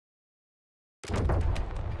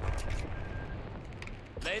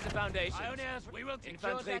Lay the foundation. Pioneers, we will secure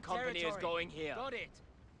Infantry that company is territory. going here. Got it.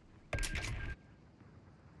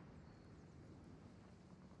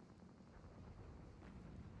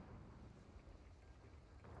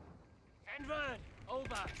 Send word.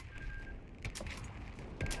 Over.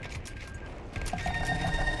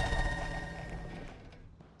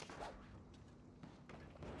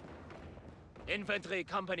 Infantry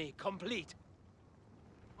company complete.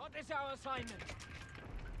 What is our assignment?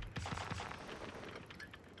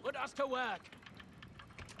 Put us to work.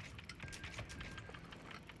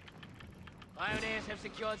 Pioneers have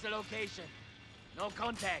secured the location. No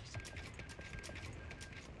contacts.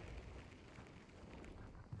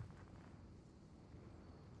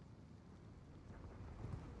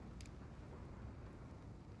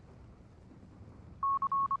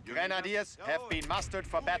 Grenadiers have been mustered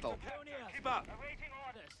for battle. Pioneers, Keep up! awaiting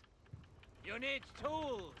orders. You need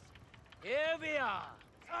tools. Here we are.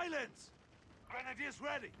 Silence! Grenadiers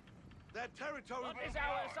ready! That territory What will is be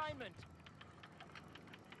our ours. assignment?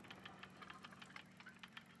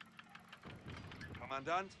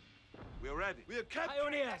 Commandant, we're ready. We're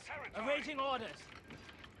Pioneers, awaiting orders.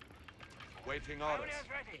 Waiting orders. Pioneers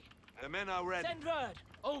ready. The men are ready. Send word.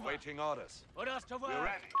 Over. Waiting orders. Put us to work. We're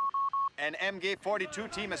ready. An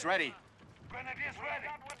MG-42 team is ready. Grenadiers ready.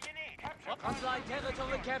 What supply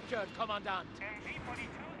territory captured, Commandant.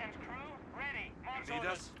 MG-42 and crew ready. March You need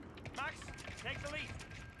orders. us? Max, take the lead.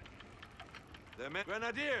 The men.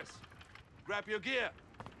 Grenadiers! Grab your gear.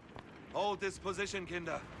 Hold this position,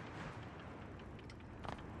 Kinder.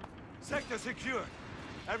 Sector secure.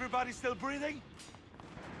 Everybody still breathing?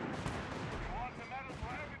 You want the medal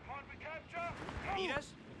for every point we capture? Need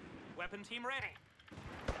us? Weapon team ready.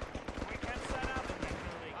 We can set up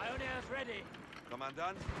indefinitely. Pioneers ready.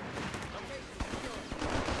 Commandant? Okay.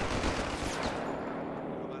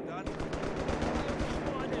 Commandant?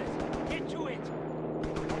 Orders. Get to it.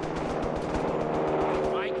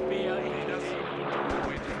 Strike fear in. Need us?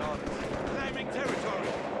 Waiting orders. Claiming territory.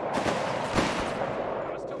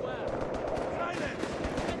 Put us to work. Silence!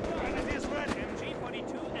 Grenadiers ready.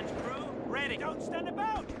 MG-42 and crew ready. Don't stand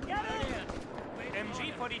about. Get in. Pioneers.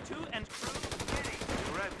 Waiting orders. MG-42 and crew ready.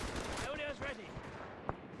 We're ready. Pioneers ready.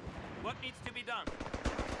 What needs to be done?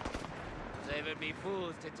 They would be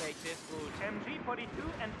fools to take this route. MG-42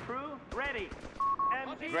 and crew ready.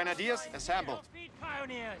 MG Grenadiers assembled. Speed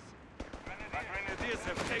pioneers. Our grenadiers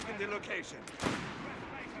have taken the location.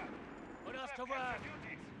 Put us to work.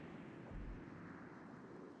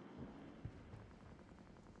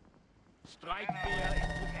 Strike fear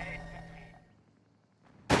into.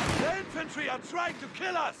 The infantry are trying to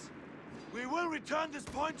kill us! We will return this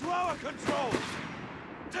point to our control!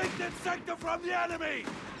 Take this sector from the enemy!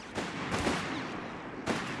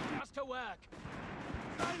 Put us to work.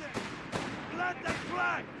 Silence! Plant that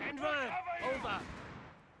flag! Send word. Over.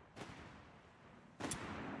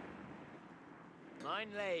 Mine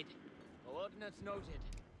laid. Coordinates noted.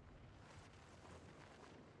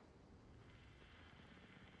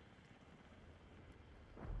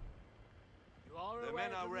 You are The aware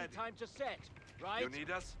men are of the ready. time to set, right? You need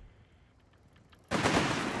us?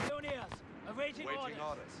 Pioneers, awaiting Waiting orders.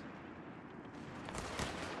 orders.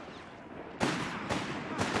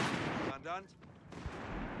 Commandant?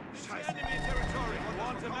 Scheiße. Enemy territory!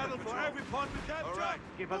 Want a medal for every point we capture? All right.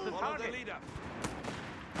 Give us the Follow target. the leader.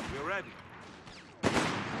 We're ready.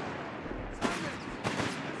 Silence!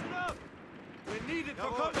 Listen up! We need it for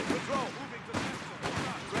combat control! Moving to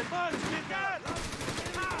sector. Red March, get that!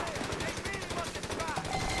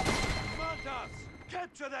 Command us!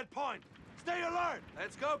 Capture that point! Stay alert!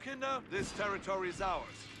 Let's go, Kinder. This territory is ours.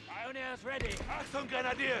 Pioneers ready. Achtung,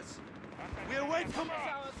 Grenadiers! We await What is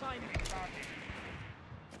our assignment?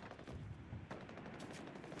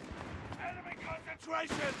 enemy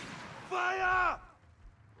concentration! Fire!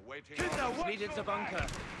 Awaiting Kinder, orders. Speed the bunker.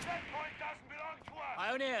 That point doesn't belong to us.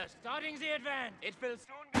 Pioneers, starting the advance. It will...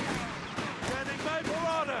 Soon be ours. Standing by for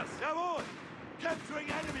orders! Jawohl! Capturing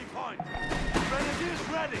enemy point! Grenadiers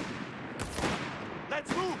ready!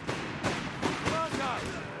 Let's move! Command us!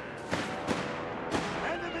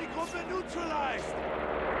 Enemy Gruppe neutralized!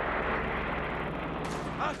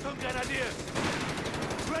 Achtung, Grenadiers!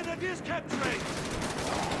 Grenadiers capturing!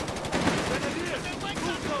 Grenadiers!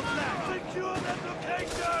 Move those left! Secure that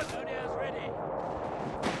location! Pioneers ready.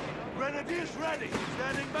 Grenadiers ready!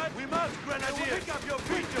 Standing by! We must, Grenadiers! Pick up your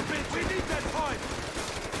feet, you bitch! We need that point!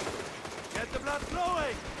 Get the blood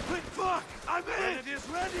flowing! Quick, fuck! I'm in! Grenadiers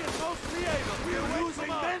ready and mostly able! We are losing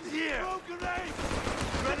men here! Throw grenades!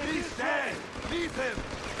 Grenadiers dead! Leave him!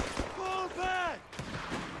 Fall back!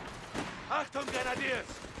 Achtung, Grenadiers!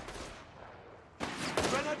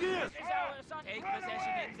 Grenadiers! Take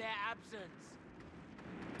possession in their absence.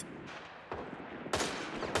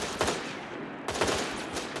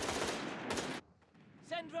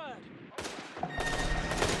 Send word.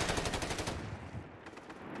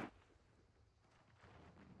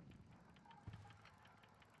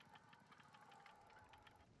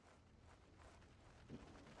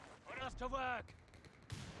 Put us to work.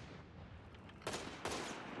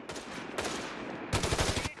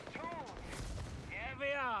 Here we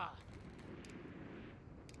are.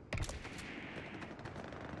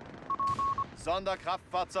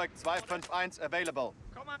 Sonderkraftfahrzeug 251 available.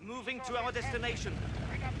 Moving to our destination.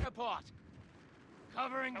 Report.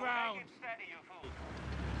 Covering ground.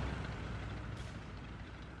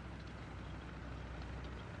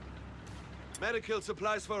 Medical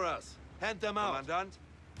supplies for us. Hand them out. Commandant,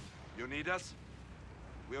 you need us?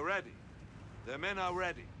 We're ready. The men are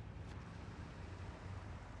ready.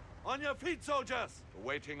 On your feet, soldiers!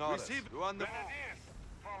 Awaiting orders. Receive you on the...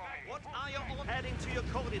 What are your orders? Heading to your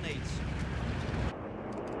coordinates.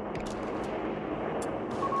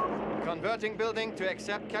 Converting building to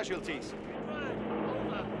accept casualties.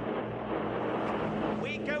 Over.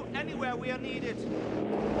 We go anywhere we are needed.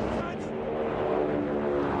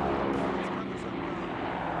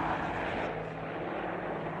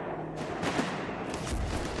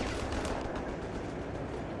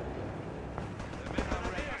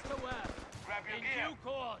 In due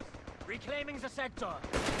course. Reclaiming the sector.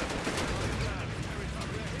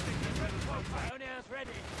 Pioneers ready.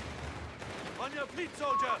 On your feet,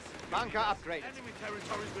 soldiers! Bunker upgrade. Enemy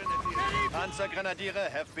territory grenadiers. Panzergrenadiere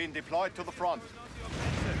have been deployed to the front.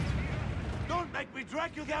 Don't make me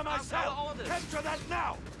drag you there myself! Capture that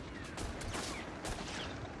now!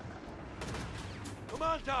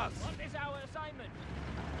 Command us! What is our assignment?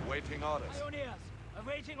 Waiting orders. Pioneers,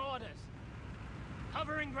 awaiting orders.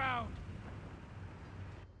 Covering ground.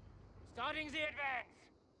 Starting the advance.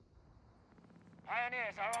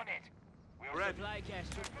 Pioneers are on it. We're ready. Supply cache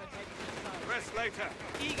should protect the site. Rest later.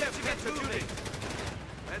 Eager to get moving.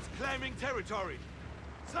 That's claiming territory.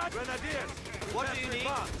 Grenadiers! What do you need?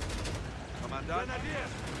 Commandant?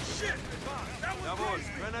 Grenadiers! Shit! Jawohl,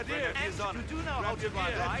 Grenadiers is on. You do know how to fly,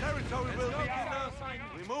 That right? territory will be ours.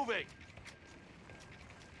 We're moving.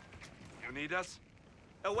 You need us?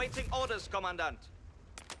 Awaiting orders, Commandant.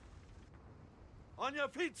 On your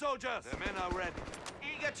feet, soldiers! The men are ready.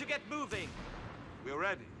 Eager to get moving. We're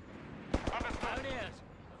ready. Pioneers,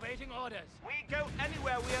 awaiting orders. We go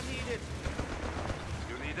anywhere we are needed.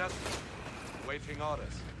 You need us? Waiting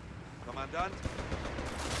orders. Commandant?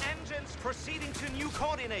 Engines proceeding to new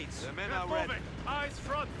coordinates. The men are ready. Eyes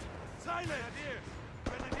front. Silence!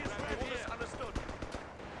 Grenadiers ready. Orders understood.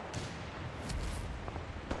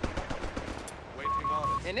 Waiting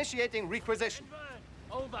orders. Initiating requisition.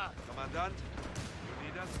 Over. Commandant? You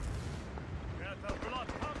need us? Grenadiers!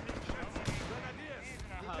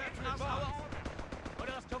 Put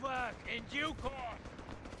us to work in due course.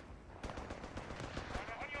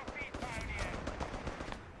 On your feet, pioneers.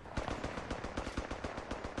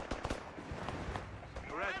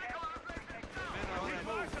 You're ready. Men are ready.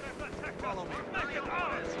 Follow me.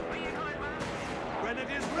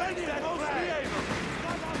 Grenadiers ready and mostly able.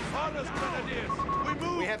 Orders, Grenadiers. We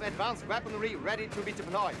move. We have advanced weaponry ready to be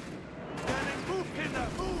deployed. Standing, move, Kinder,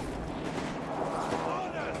 move.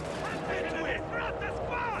 Orders. Into it.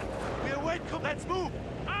 We await. Let's move.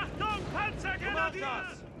 Achtung,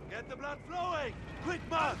 Panzergrenadiers! Get the blood flowing. Quick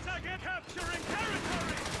march. Capturing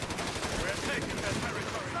territory! We're taking that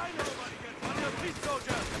territory. Nobody gets on your feet,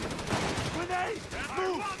 soldiers. Grenade.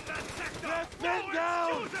 Move. Left men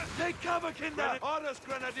down. Take cover, Kinder. Orders,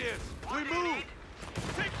 Grenadiers. We move.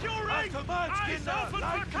 Securing! After march, Kinder.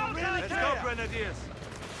 Like you really care. Let's go, Grenadiers.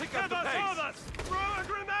 Pick up the pace. Throw a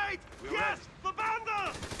grenade! We're ready. The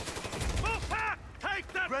vandal! Move back! Take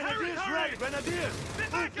that Grenadiers ready. Grenadiers.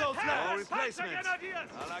 Move those lads. All replacements. Grenadiers!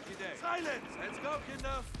 A lucky day. Silence. Let's go,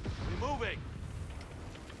 Kinder. We're moving.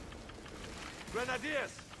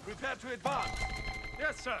 Grenadiers, prepare to advance.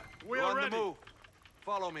 Yes, sir. We We're are on ready. the move.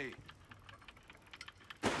 Follow me.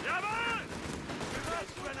 Jawohl!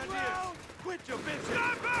 Grenadiers, quit your bitches.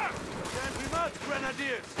 Sniper! Stand we march,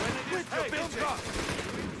 Grenadiers. Quit your bitches.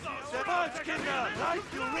 The march, Kinder. Like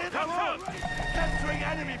you rid Come on. Capturing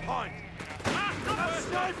enemy point. A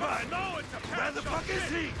sniper! No, it's a Where the fuck is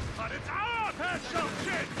he? But it's our special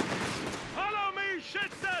shit! Follow me,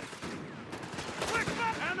 shitset! Quick,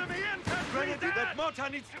 enemy infantry Grenadier, dead! that mortar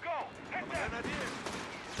needs to Go! Head there! Grenadiers,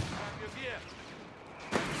 have your gear.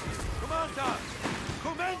 Commander,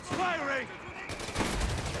 commence firing!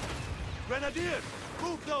 Grenadiers,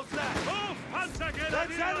 move those lads! Move, That's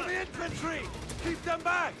Panzergrenadiers! enemy infantry! Keep them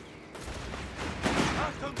back!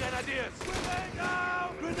 Achtung, Grenadiers! Grenade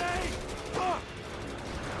down! Grenade! Fuck!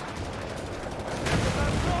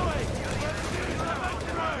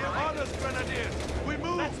 We have orders, Grenadiers! We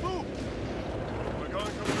move! Let's move! We're going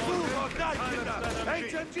to Move or die, Kinder!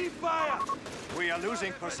 HMG fire! We are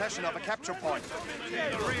losing possession of a capture point.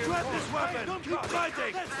 Grab this weapon! Don't keep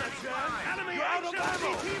fighting! That's the chance! Enemy You're out of HMG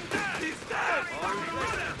ammo! team dead! He's dead!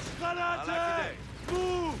 Granate!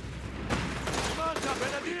 Move! Come on,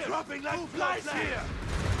 Grenadiers! Dropping like flies here!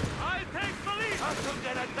 I'll take the lead! Achtung,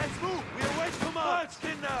 Grenadiers! Let's move! We await commands,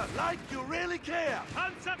 Kinder! Like you really care!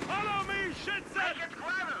 Panzer, follow me, Schützen!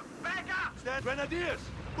 Back up! Stand, Grenadiers!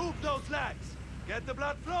 Move those legs! Get the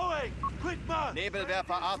blood flowing! Quick march! Nebelwerfer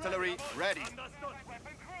artillery ready. Understood.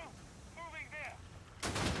 Weapon crew, moving there.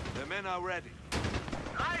 The men are ready.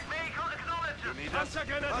 Live vehicle acknowledged. You need us? Panzer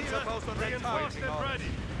Grenadier, Panzer post on red reinforced target. and ready.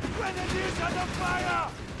 Grenadiers under fire!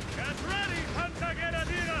 Get ready, Panzer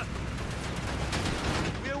Grenadier!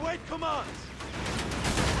 We await commands!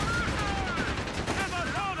 Give us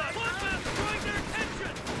orders! One man's drawing their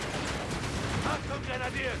attention! Achtung,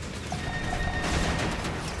 Grenadiers!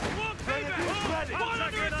 Move, baby! Grenadiers ready!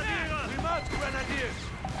 Panzer Grenadier! We march, Grenadiers!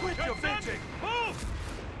 Quit your bitching! Move!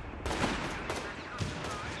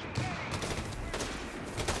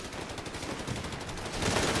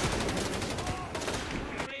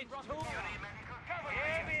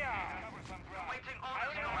 Here we are. Waiting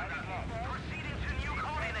orders, Commander. Proceeding to new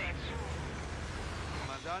coordinates.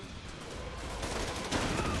 Commandant?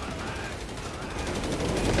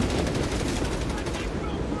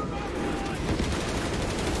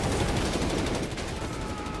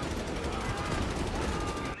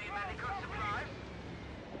 You need medical supplies?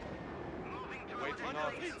 Moving to Waiting on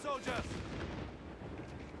on feet, soldiers!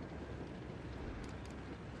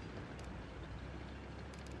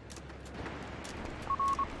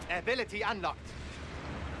 Ability unlocked.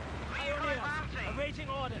 Pioneers, awaiting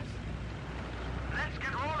orders. Let's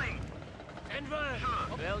get rolling. Enver!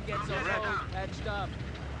 Sure. We'll get so Ready. old, patched up.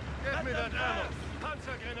 Give me that ammo!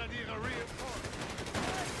 Panzer Grenadier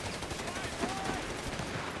reinforced!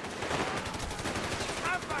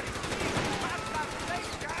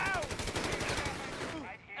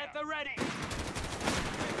 At the ready. Heading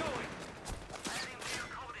to your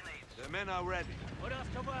coordinates. The men are ready. Put us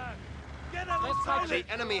to work. Get out Let's of fight silence!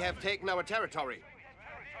 The enemy have taken our territory.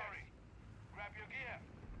 Grab your gear.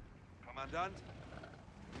 Commandant?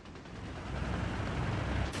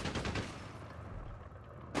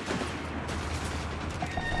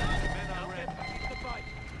 Men are ready. Keep the fight.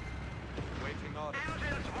 Waiting orders.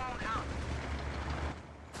 Engines won't out.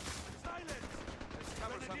 Silence! Let's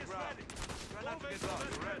cover some Grenadiers ground. ready. Grenadier is on.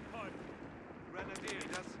 Red. Grenadier,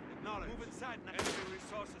 just acknowledge. Move inside now. Enemy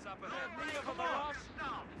resources up ahead. Knee of the boss.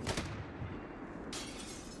 Stop.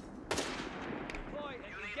 Deploy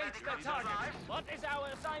and engage the target. What is our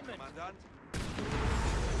assignment? Commandant?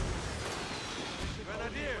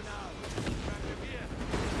 Grenadiers! Grab your gear.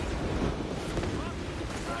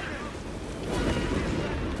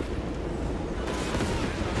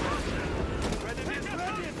 Grenadiers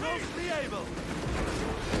ready and mostly able.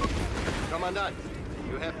 Commandant,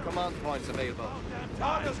 you have command points available.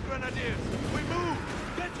 Orders, Grenadiers! We move!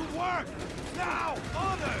 Get to work! Now!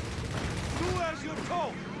 Orders! Do as you're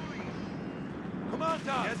told!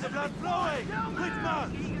 Commander! Get the blood flowing! Quick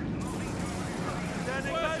march!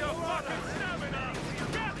 Standing by Where's your for fucking orders! stamina?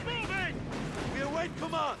 Get moving! We await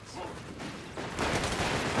commands!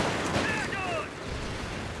 They're good!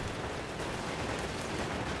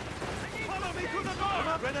 Follow me to the door!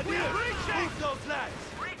 Grenadiers! We're reaching! Move those lads!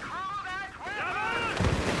 Recruit that Come weapon.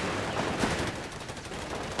 on!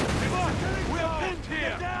 We're pinned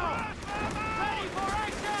here! Ready for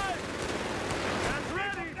action! Get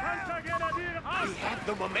ready, Panzer Grenadier! We have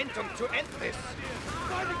the momentum to end this.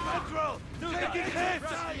 Fighting patrol! Taking hits!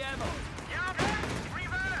 The ammo. Yeah,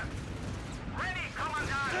 reverse. Ready,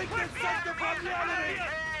 Commandant. Take the sector from the enemy!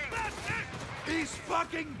 That's it! He's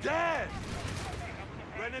fucking dead!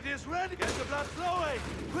 Grenadiers ready! Get the blood flowing!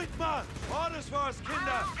 Quick march! Orders for us,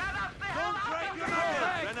 Kinder! Get us the hell Don't out break of your here.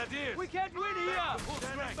 knuckles! Grenadiers! We can't win here! Full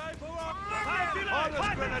strength! Fight Orders,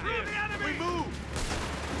 through Grenadiers! the enemy! We move!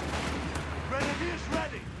 Grenadiers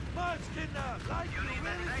ready! March, Kinder! Like you need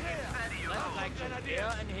really to take it care! steady, you Let's know. action Grenadiers.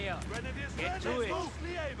 here and here. Grenadiers Get ready! to it.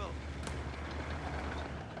 Mostly able!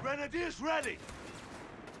 Grenadiers ready!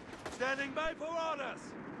 Standing by for orders!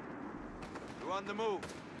 You're on the move.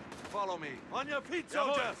 Follow me. On your feet,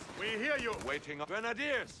 Jawohl, soldiers! we hear you! Waiting on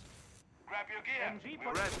Grenadiers! Grab your gear.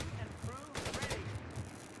 We're ready.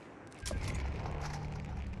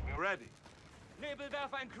 We're ready.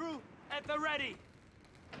 Nebelwerfer and crew at the ready.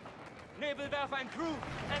 Nebelwerfer and crew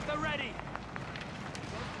at the ready.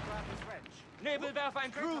 Nebelwerfer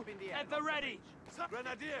and crew at the ready.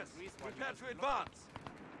 Grenadiers, prepare to advance.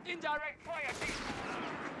 Indirect fire team.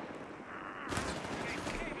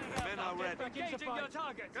 Men are ready. Engaging your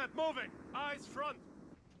target. Get moving! Eyes front!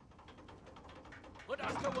 Put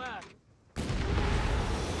us to work.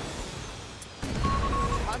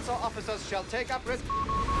 Panzer officers shall take up risk.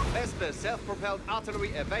 Wespe self-propelled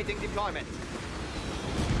artillery awaiting deployment.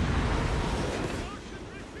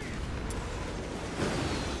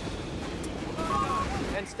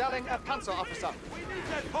 Installing a Panzer officer. We need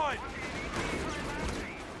that point.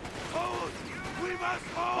 Hold! We must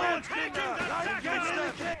hold! taking the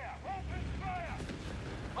second!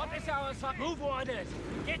 What is our son? Move orders.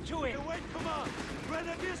 Get to it. Await command!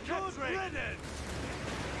 Grenadiers capturing!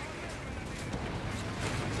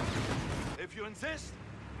 If you insist,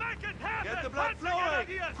 Make it happen! get the blood Panzer flowing!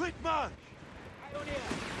 Grenadiers! Quick march! Pioneer,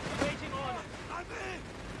 awaiting orders. I'm in!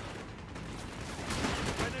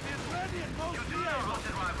 Grenadiers ready and mostly able!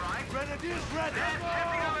 Grenadiers ready!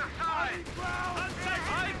 High ground!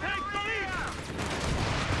 I take the lead!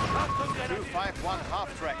 Custom Grenadiers! 251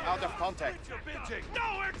 half-track out of contact. Quit your bitching! No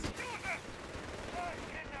excuses!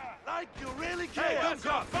 Like you really care! Hey, that's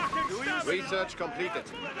a fucking Do you stamina! Research completed.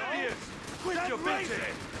 Grenadiers! Quit your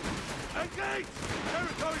bitching! Engage!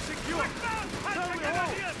 Territory secure! Panzer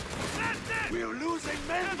Grenadiers! That's it! We're losing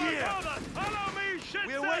men Never here! bother! Follow me, shit!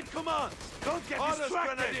 We await commands! Don't get Orders,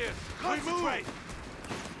 distracted! Grenadiers! Concentrate! Granate!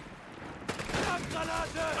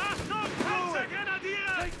 Achtung, Panzer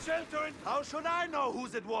Grenadiers! Take shelter in... How should I know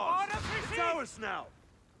whose it was? Orders It's received! ours now!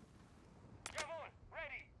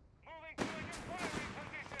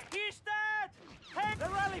 He's dead! Take the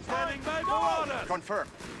rally Standing by point. for orders!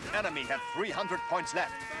 Confirmed. Enemy have 300 points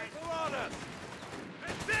left. Standing by for orders!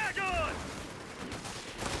 Sehr gut!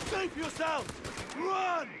 Save yourselves!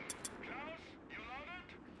 Run!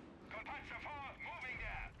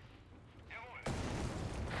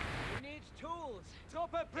 We need tools.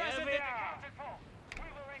 Truppe present. We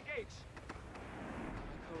will engage.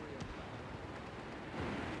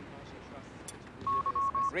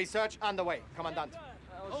 Research underway, Commandant.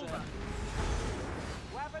 Over.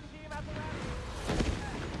 Weapon team at the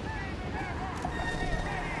ready.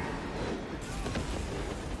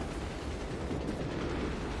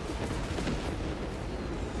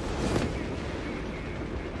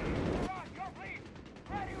 Complete.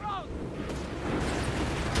 Ready, roll.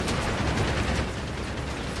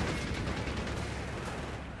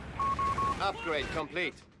 Upgrade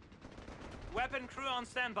complete. Weapon crew on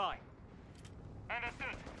standby.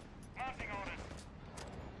 Understood. Marching orders.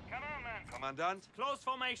 Come on, man. Commandant, Close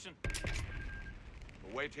formation.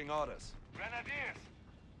 awaiting orders. Grenadiers,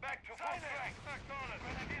 back to full strength.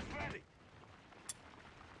 Grenadiers ready.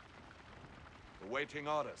 Awaiting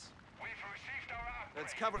orders. We've received our upgrade.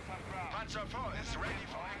 Let's cover... Panzer IV is ready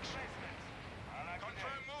for action.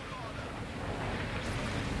 Confirm move order.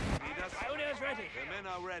 Lead us. Pioneers ready. The men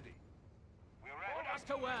are ready. We're ready. Put us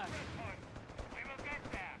to work. We will get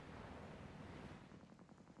there.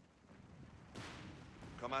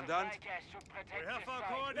 Commandant, We have our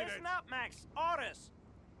coordinates. Listen up, Max. Orders.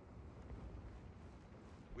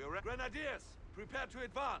 we're ready. Grenadiers, prepare to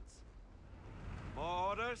advance. More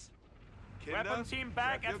orders. Kinder, Weapon team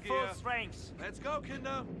back strap at your full gear. strength. Let's go,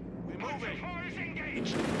 Kinder. We're moving. is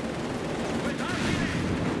engaged.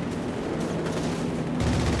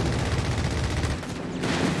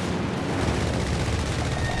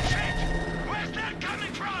 Where's that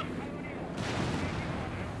coming from?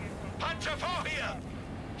 Panzer IV here!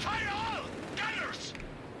 Fire all! Gunners!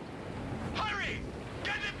 Hurry!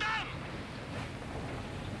 Get it done!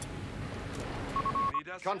 Lead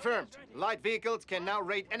us. Confirmed. Light vehicles can now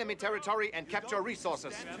raid enemy territory and capture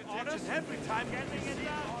resources. Orders every time. Getting it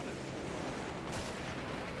done!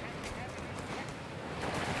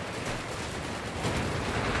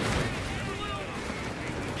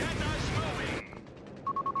 Get us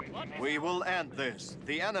moving! We will end this.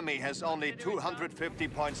 The enemy has only 250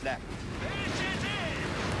 points left. This is it!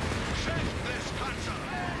 Check this Panzer!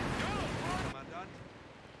 Commandant,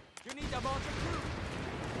 You need a mortar crew.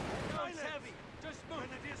 No, it's heavy. Just move.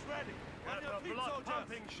 Grenadiers ready. On Get your the feet, blood soldiers.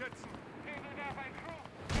 pumping, Schützen!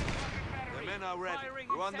 The men are ready. Firing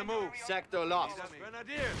We're on the move. Sector lost.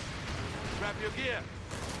 Grenadiers, grab your gear.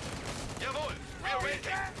 Jawohl! We're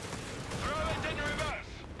waiting! Throw it in reverse!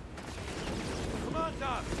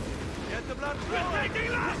 Commander, get the blood We're flowing.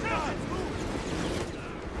 taking losses!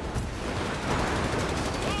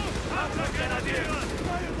 Panzer Grenadiers!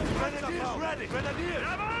 Grenadiers ready. Grenadiers,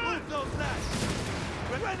 Jawohl! move those lads.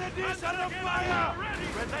 Grenadiers under Panzer fire. ready!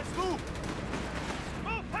 Let's move.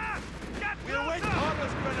 Move fast! Get We await closer!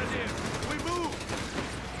 orders, Grenadiers. We move.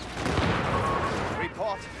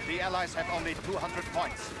 Report, the Allies have only 200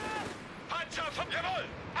 points. Panzer von... Jawohl!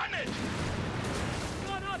 An it!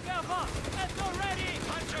 Granatwerfer! It's already!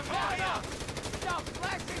 Panzer Feuer! Stop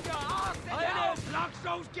flexing your arms! Eine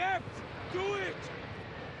Schlagstoß gibt! Do it!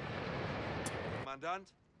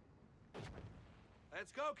 Commandant?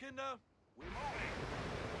 Let's go, Kinder! We're moving!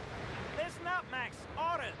 Listen up, Max!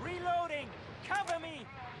 Order! Reloading! Cover me!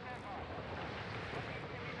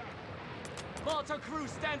 Mortar crew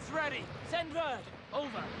stands ready! Send word!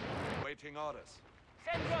 Over! Waiting orders.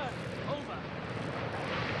 Send word! Over!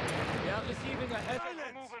 We are receiving a heavy Silence!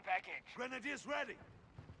 removal package. Grenadiers ready!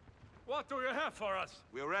 What do you have for us?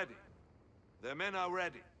 We're ready. The men are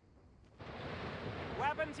ready.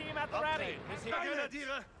 Weapon team at the ready!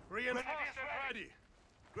 Grenadiere, reinforcements ready.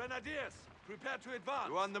 Grenadiers, prepare to advance.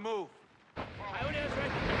 You're on the move. Pioneers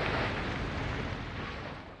ready!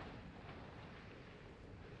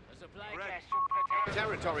 A supply Ready. cache should protect...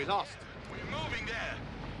 Territory lost. We're moving there!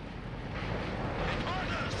 In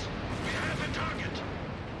orders! We have a target!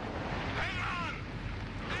 Hang on!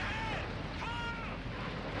 Ahead!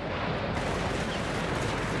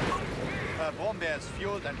 Fire! Bomber is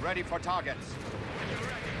fueled and ready for targets. When you're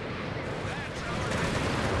ready. That's our target.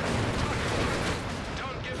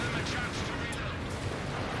 Don't give them a chance to reload.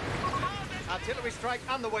 Artillery strike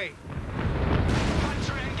on the way.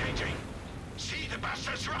 Panzer engaging! See the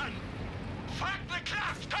bastards run! Fuck the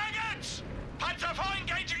craft! Targets! Panzer IV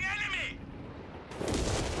engaging enemy!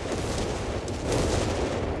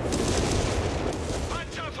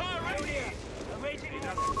 Panzer IV ready! Awaiting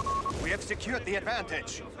orders. We have secured the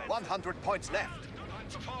advantage. 100 points left.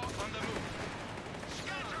 Panzer IV on the move!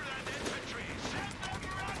 Scatter that infantry! Send them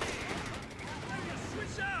ready!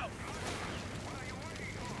 Switch out!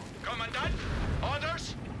 Commandant!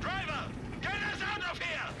 Orders! Driver! Get us out of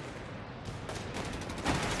here!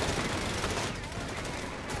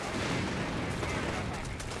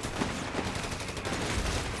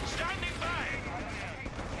 Standing by!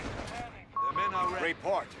 The men are ready.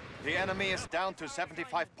 Report. The enemy is down to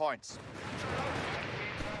 75 points.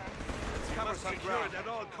 Cover some ground. at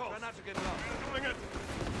all costs. Try not to get lost. Doing it.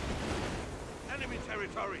 Enemy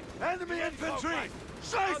territory. Enemy infantry!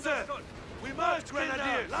 Scheiße! Understood. We must,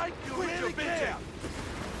 Grenadiers! Like you Quit really your bitching! care.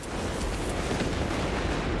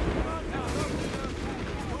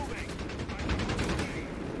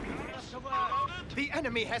 The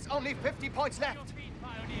enemy has only 50 points left.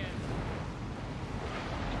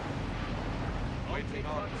 Waiting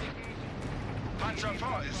orders. Panzer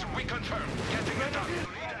IV is reconfirmed. Getting it done.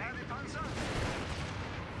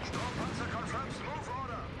 Panzer confirms move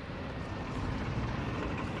order.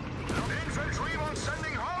 Infantryman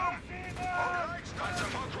sending home. All right, Panzer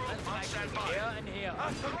IV crew on standby. Here and here.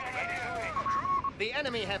 The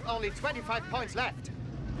enemy have only 25 points left.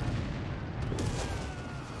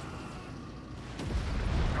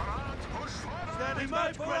 Command, push forward. Standing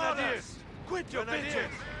by, Grenadiers! Quit your bitching!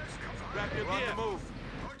 Grab your gear. On the move.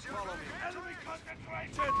 Follow me. Enemy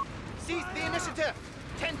concentration. Seize the initiative.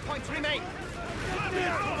 10 points remain.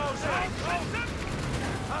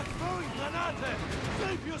 Throwing Granate!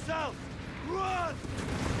 Save yourself! Run!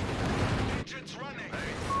 Agents running.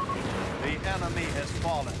 The enemy has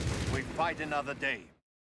fallen. We fight another day.